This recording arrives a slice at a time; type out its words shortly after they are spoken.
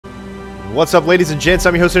What's up, ladies and gents?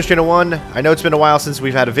 I'm your host, Channel1. I know it's been a while since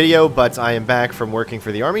we've had a video, but I am back from working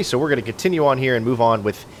for the army, so we're going to continue on here and move on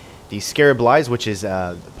with the Scarab lies, which is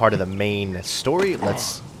part of the main story.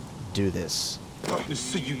 Let's do this.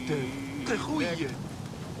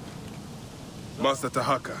 Master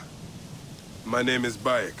Tahaka, my name is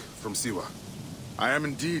Bayek from Siwa. I am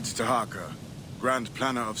indeed Tahaka, Grand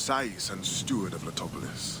Planner of Sais and Steward of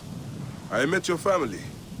Letopolis. I met your family.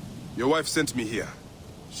 Your wife sent me here.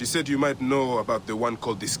 She said you might know about the one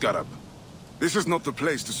called the Scarab. This is not the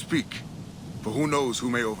place to speak, for who knows who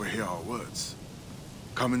may overhear our words.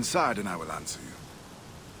 Come inside and I will answer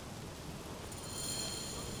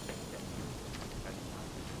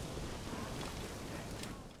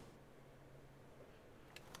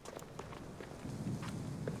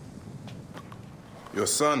you. Your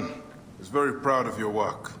son is very proud of your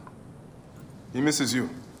work. He misses you.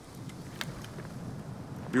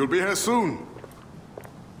 You'll be here soon.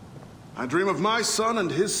 I dream of my son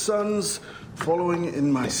and his sons following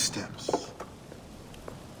in my steps.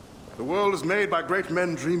 The world is made by great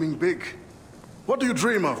men dreaming big. What do you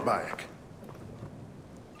dream of, Bayek?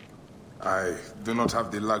 I do not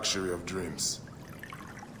have the luxury of dreams.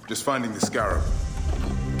 Just finding the Scarab.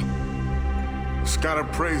 The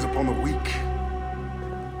Scarab preys upon the weak.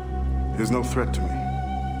 He is no threat to me.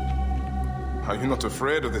 Are you not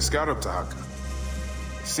afraid of the Scarab, Tahaka?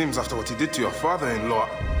 Seems after what he did to your father-in-law.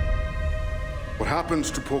 What happens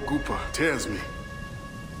to poor Gupa tears me.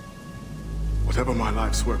 Whatever my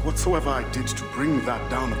life's work, whatsoever I did to bring that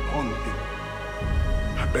down upon him,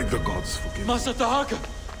 I beg the gods forgive me. Master Tahaka!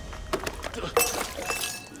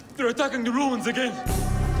 They're attacking the ruins again!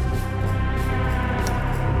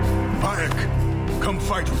 Bayek, come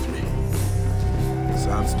fight with me.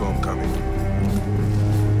 Sandstorm coming.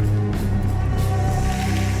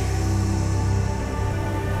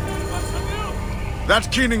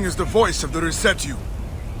 That keening is the voice of the Resetu.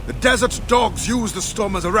 The desert dogs use the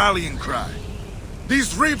storm as a rallying cry.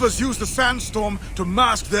 These reavers use the sandstorm to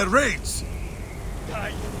mask their raids.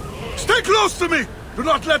 Stay close to me! Do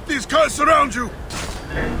not let these curs surround you!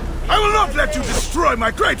 I will not let you destroy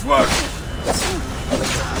my great work!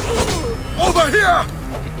 Over here!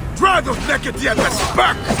 Drive those naked diabetes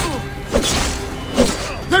back!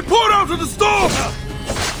 They pour out of the storm!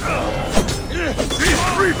 These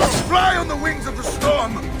reavers fly on the wings of the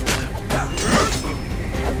storm!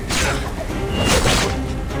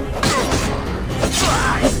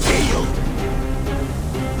 I see you!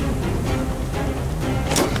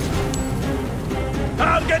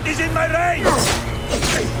 I'll get this in my range!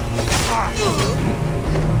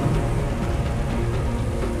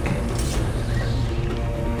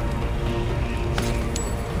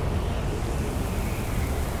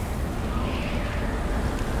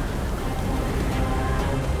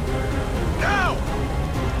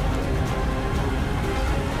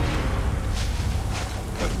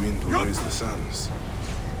 Raise the suns.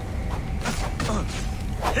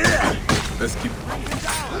 Let's keep.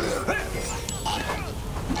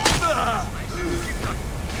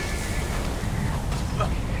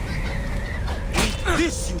 Eat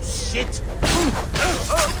this, you shit!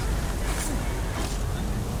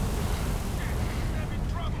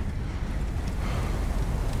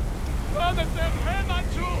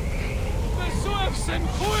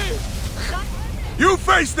 You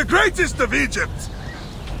face the greatest of Egypt!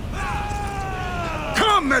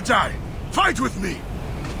 Come, Medjay! Fight with me!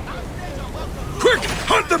 Quick!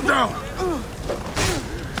 Hunt them down!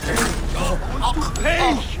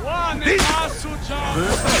 Hey!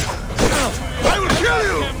 I will kill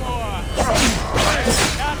you!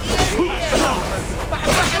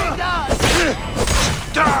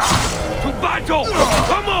 To battle!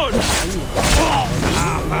 Come on!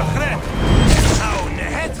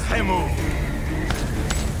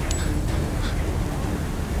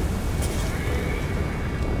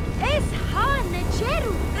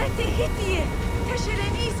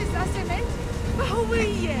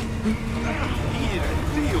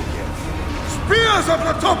 Spears of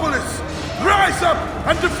Letopolis! Rise up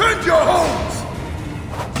and defend your homes!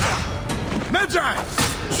 Medjay!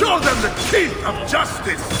 Show them the teeth of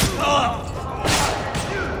justice!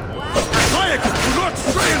 Bayek, do not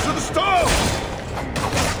stray into the storm!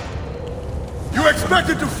 You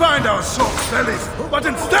expected to find our salt bellies, but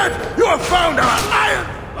instead you have found our iron!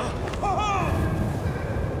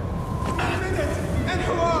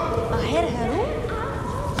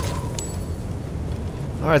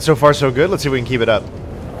 Alright, so far so good. Let's see if we can keep it up.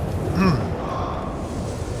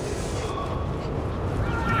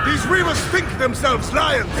 These reavers think themselves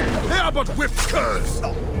lions! They are but whipped curs!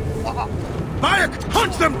 Bayek,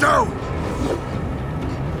 hunt them down!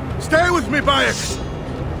 Stay with me, Bayek!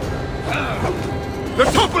 The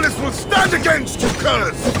Topolis will stand against you,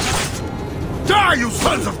 curs! Die, you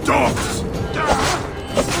sons of dogs!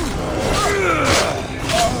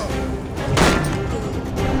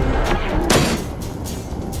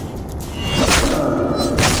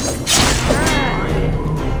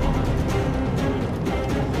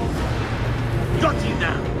 Got you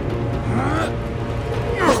now.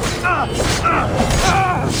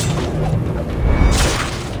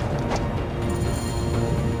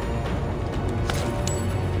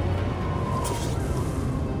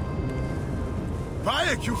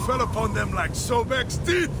 Bayek, you fell upon them like Sobek's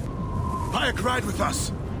teeth! Bayek, ride with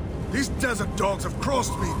us. These desert dogs have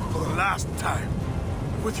crossed me for the last time.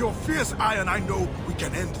 With your fierce iron, I know we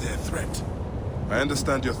can end their threat. I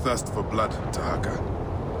understand your thirst for blood, Tahaka.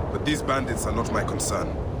 But these bandits are not my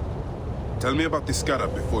concern. Tell me about the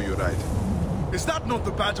Scarab before you ride. Is that not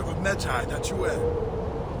the badge of a Medjay that you wear?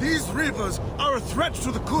 These rivers are a threat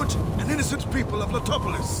to the good and innocent people of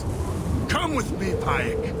Letopolis. Come with me,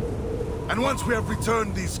 Bayek. And once we have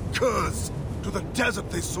returned these curs to the desert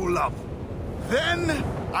they so love, then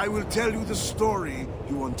I will tell you the story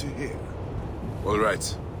you want to hear. All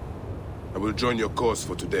right. I will join your cause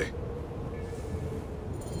for today.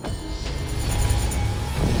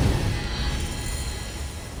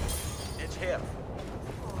 It's here.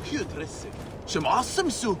 Some awesome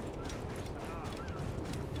soup.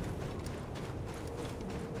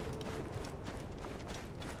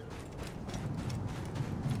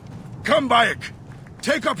 Come, Bayek!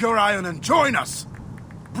 Take up your iron and join us!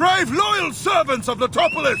 Brave, loyal servants of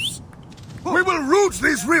Letopolis! We will root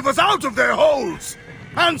these rivers out of their holes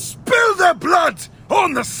and spill their blood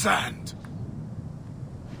on the sand!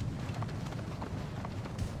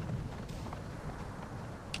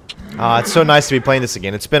 It's so nice to be playing this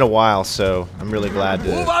again. It's been a while, so I'm really glad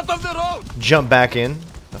Move to out of the road! jump back in,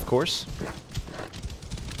 of course.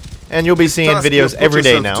 And you'll be seeing Task you videos put every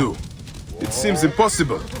day yourself now. to. It seems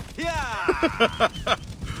impossible.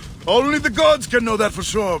 Only the gods can know that for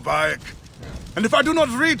sure, Bayek. And if I do not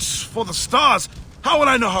reach for the stars, how will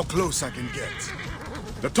I know how close I can get?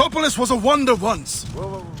 Letopolis was a wonder once,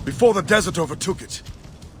 before the desert overtook it.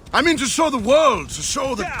 I mean to show the world, to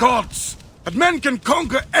show the gods, that men can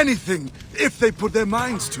conquer anything if they put their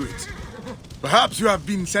minds to it. Perhaps you have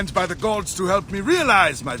been sent by the gods to help me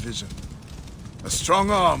realize my vision. A strong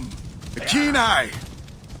arm, a keen eye.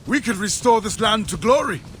 We could restore this land to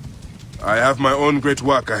glory. I have my own great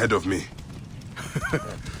work ahead of me.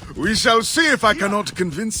 We shall see if I cannot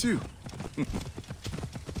convince you.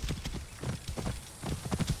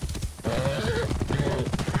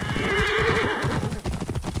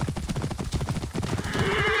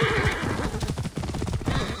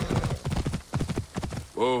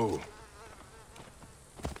 Whoa.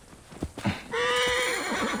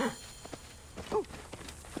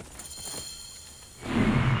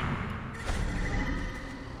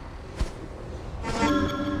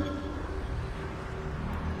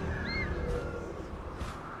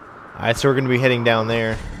 Alright, so we're going to be heading down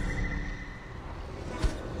there.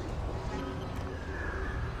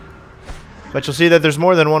 But you'll see that there's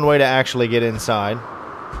more than one way to actually get inside.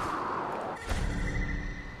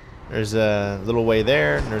 There's a little way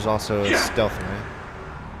there, and there's also a stealth way.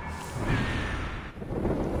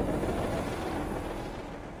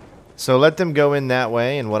 So let them go in that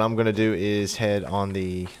way, and what I'm going to do is head on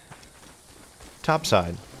the top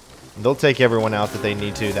side. They'll take everyone out that they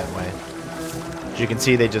need to that way. As you can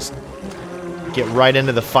see, they just get right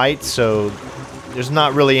into the fight, so there's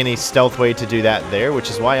not really any stealth way to do that there, which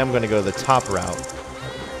is why I'm going to go the top route.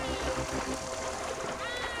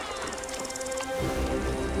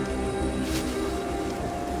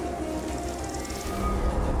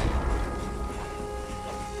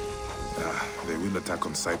 They will attack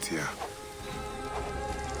on sight here.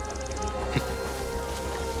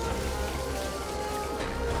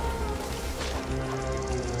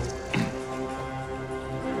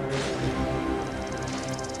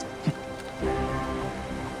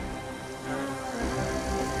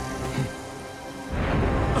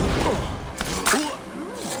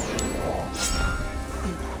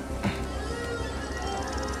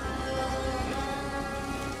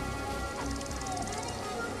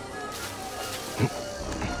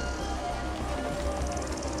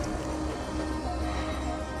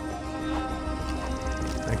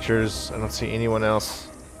 I don't see anyone else.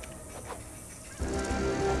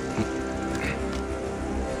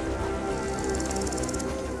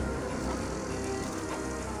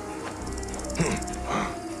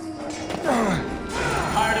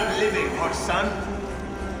 Tired of living, our son?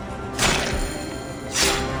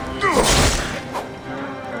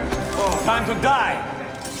 Oh, time to die!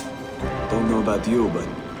 Don't know about you, but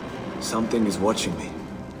Something is watching me.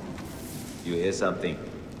 You hear something?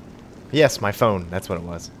 Yes, my phone. That's what it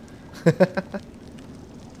was.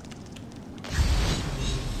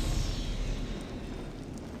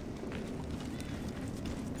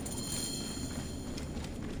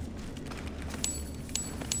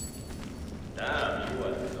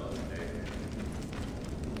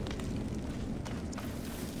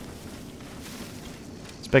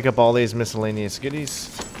 Let's pick up all these miscellaneous goodies.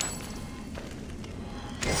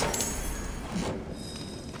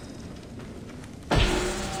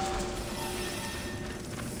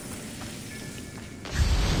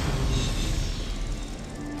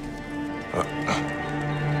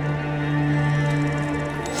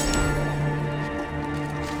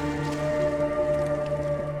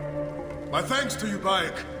 My thanks to you,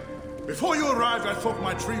 Bayek. Before you arrived, I thought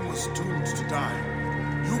my dream was doomed to die.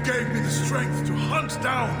 You gave me the strength to hunt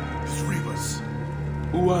down these reavers.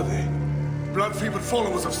 Who are they? Blood-fevered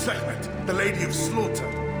followers of Sekhmet, the Lady of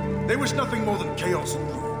Slaughter. They wish nothing more than chaos and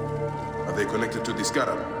ruin. Are they connected to the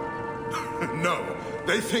Scarab? No,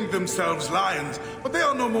 they think themselves lions, but they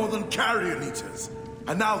are no more than carrion eaters.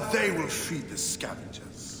 And now they will feed the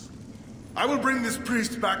scavengers. I will bring this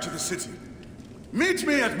priest back to the city. Meet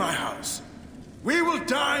me at my house. We will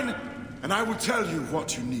dine, and I will tell you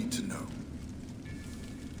what you need to know.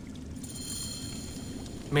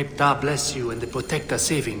 May Ptah bless you and the Protector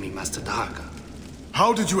saving me, Master Taharqa.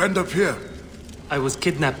 How did you end up here? I was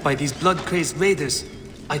kidnapped by these blood-crazed raiders.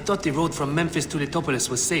 I thought the road from Memphis to Letopolis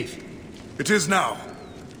was safe. It is now,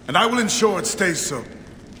 and I will ensure it stays so.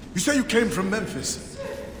 You say you came from Memphis?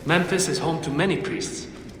 Memphis is home to many priests.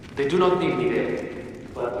 They do not need me there.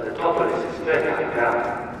 But Letopolis is fertile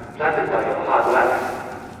ground, planted by your hard work.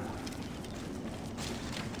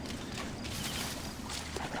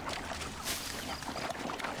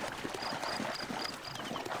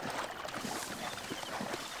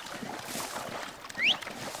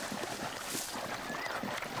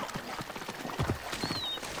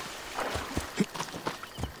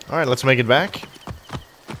 Alright, let's make it back.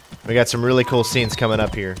 We got some really cool scenes coming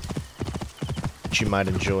up here that you might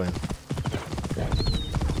enjoy.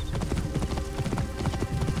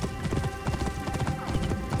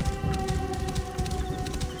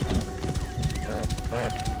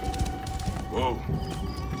 Whoa.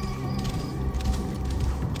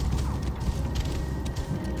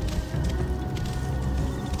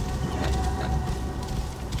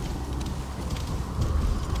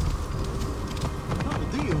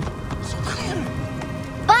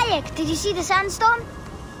 Bayek, did you see the sandstorm?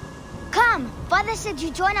 Come, Father said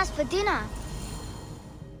you join us for dinner.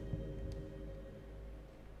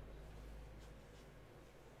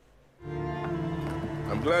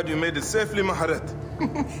 I'm glad you made it safely, Maharet.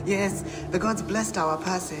 Yes, the gods blessed our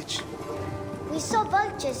passage. We saw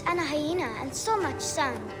vultures and a hyena and so much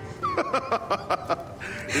sand.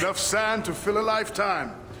 Enough sand to fill a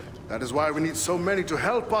lifetime. That is why we need so many to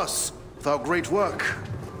help us with our great work.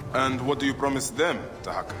 And what do you promise them,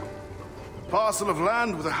 Taharqa? A parcel of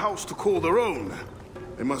land with a house to call their own.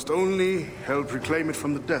 They must only help reclaim it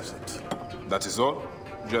from the desert. That is all?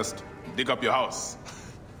 Just dig up your house.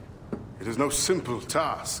 It is no simple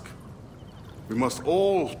task. We must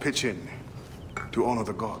all pitch in to honor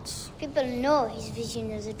the gods. People know his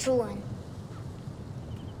vision is a true one.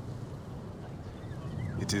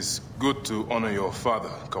 It is good to honor your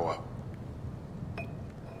father, Kawa.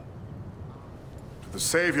 The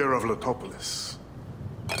savior of Letopolis.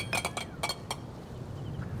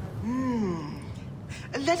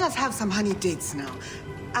 Let us have some honey dates now.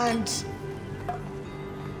 And...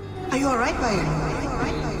 Are you alright, Bayek? Are you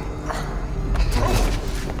alright, Bayek?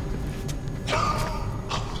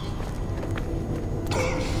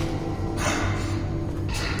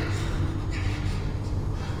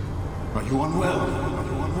 Are you unwell? Are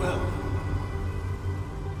you unwell?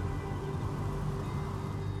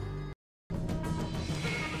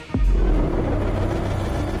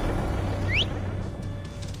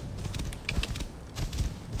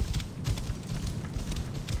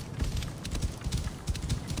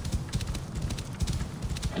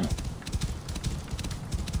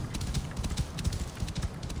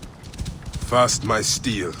 First my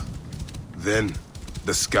steel, then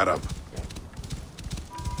the Scarab.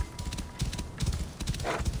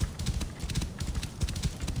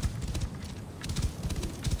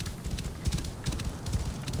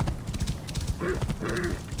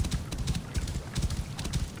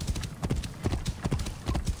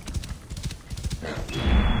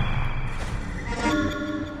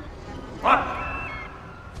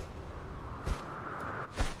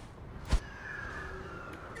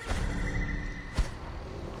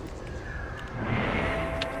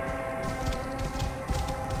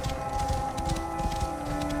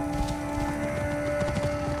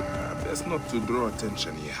 Best not to draw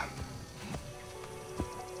attention here.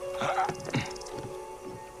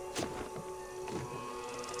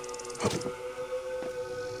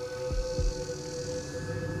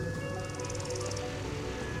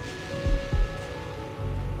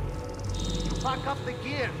 Pack up the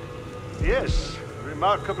gear. Yes,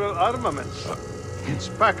 remarkable armaments. It's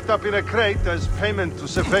packed up in a crate as payment to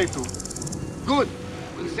Sefetu. Good.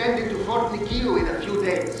 We'll send it to Fort Nikiru in a few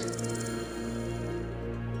days.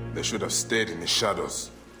 They should have stayed in the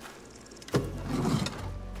shadows.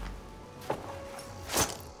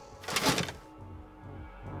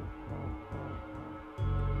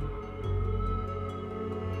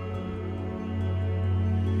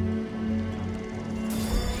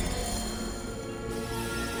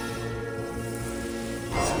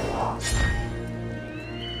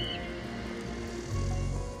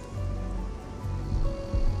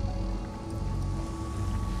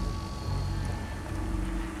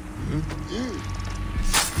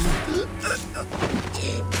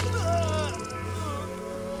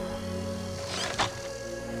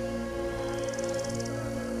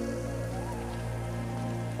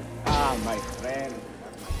 Ah, my friend.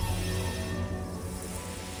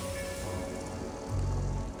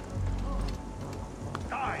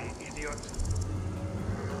 Die, idiot.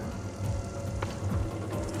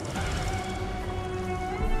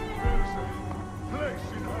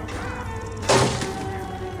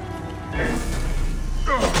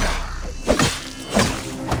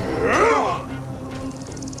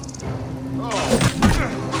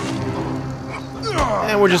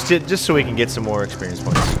 And we're just so we can get some more experience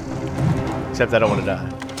points. Except I don't want to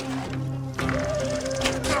die.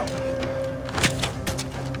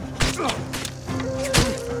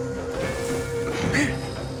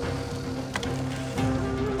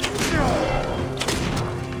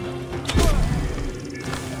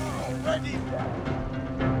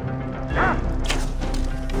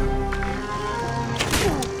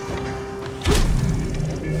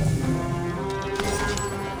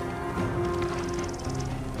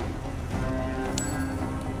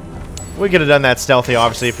 We could have done that stealthy,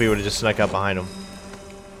 obviously, if we would have just snuck up behind him.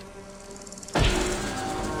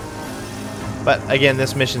 But again,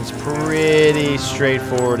 this mission's pretty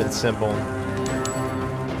straightforward and simple.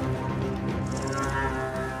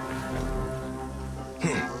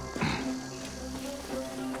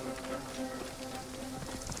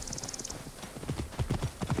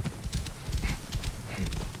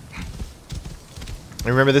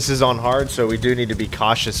 Remember, this is on hard, so we do need to be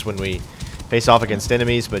cautious when we face off against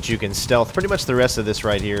enemies, but you can stealth pretty much the rest of this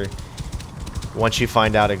right here once you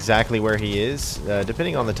find out exactly where he is,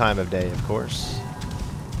 depending on the time of day, of course.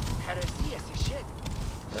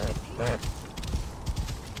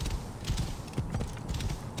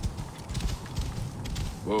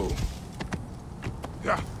 Whoa.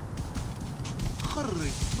 Yeah.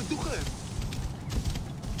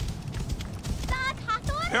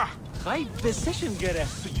 Yeah. High decision, Gere.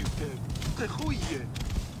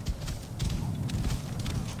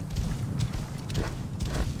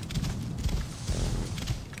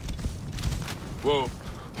 Whoa.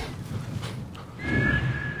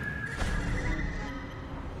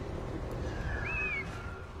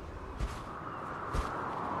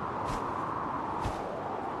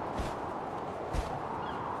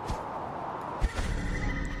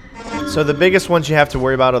 So the biggest ones you have to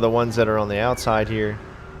worry about are the ones that are on the outside here.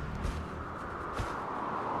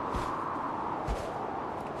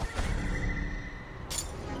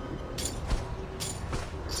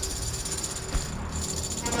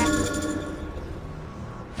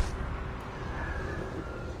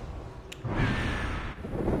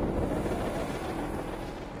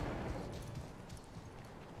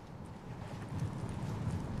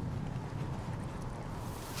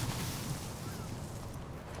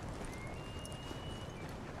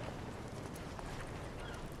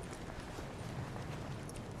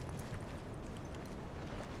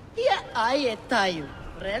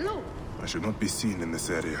 I should not be seen in this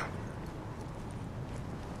area.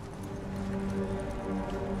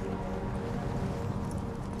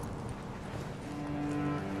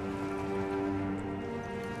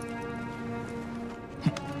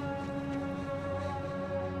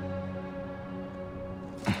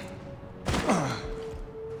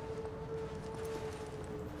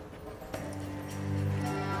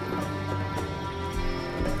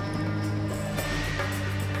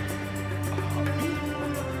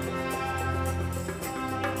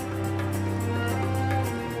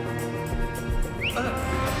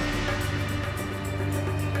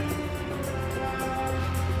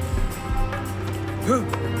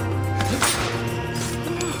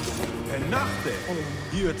 En nachte,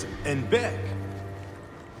 Jut en Beck.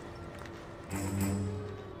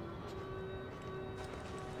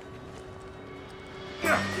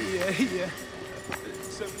 Hey,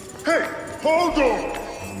 hold on!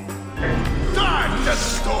 Die,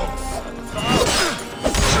 death dogs!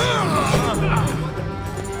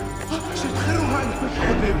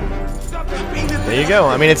 There you go.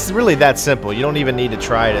 I mean, it's really that simple. You don't even need to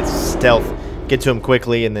try to stealth. Get to him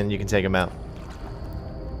quickly, and then you can take him out.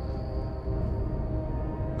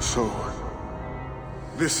 So,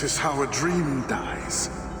 this is how a dream dies.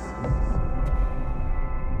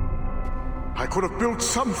 I could have built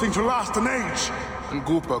something to last an age. And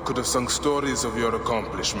Goopa could have sung stories of your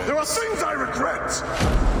accomplishments. There are things I regret.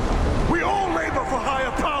 We all labor for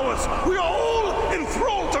higher powers. We are all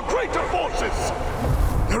enthralled to greater forces.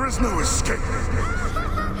 There is no escape.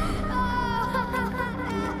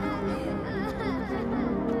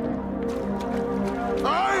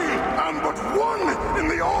 I am but one in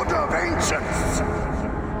the Order of Ancients.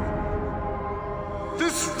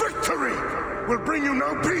 This victory will bring you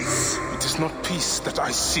no peace. It is not peace that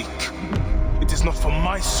I seek. It is not for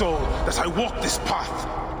my soul that I walk this path.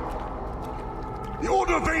 The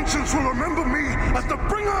Order of Ancients will remember me as the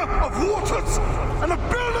bringer of waters and the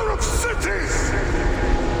builder of cities!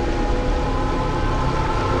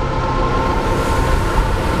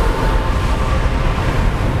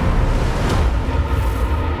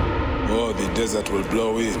 Or the desert will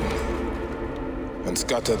blow in and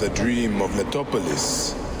scatter the dream of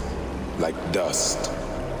Netopolis like dust.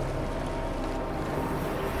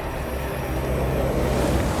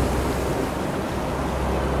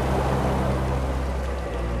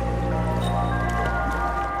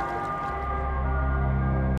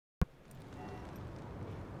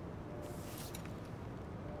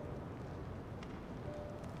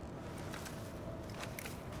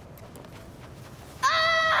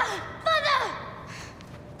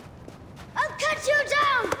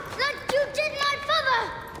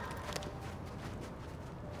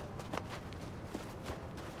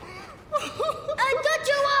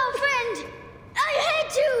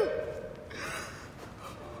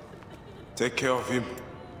 Take care of him.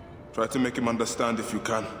 Try to make him understand if you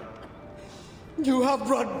can. You have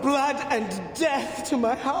brought blood and death to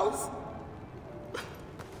my house.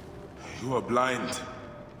 You are blind.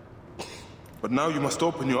 But now you must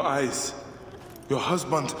open your eyes. Your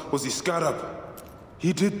husband was the Scarab.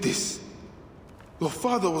 He did this. Your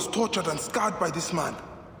father was tortured and scarred by this man,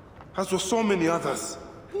 as were so many others.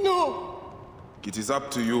 No! It is up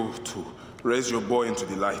to you to raise your boy into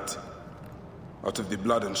the light, out of the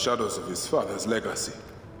blood and shadows of his father's legacy.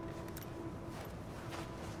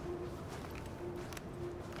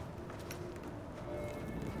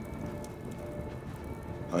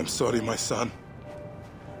 I'm sorry, my son.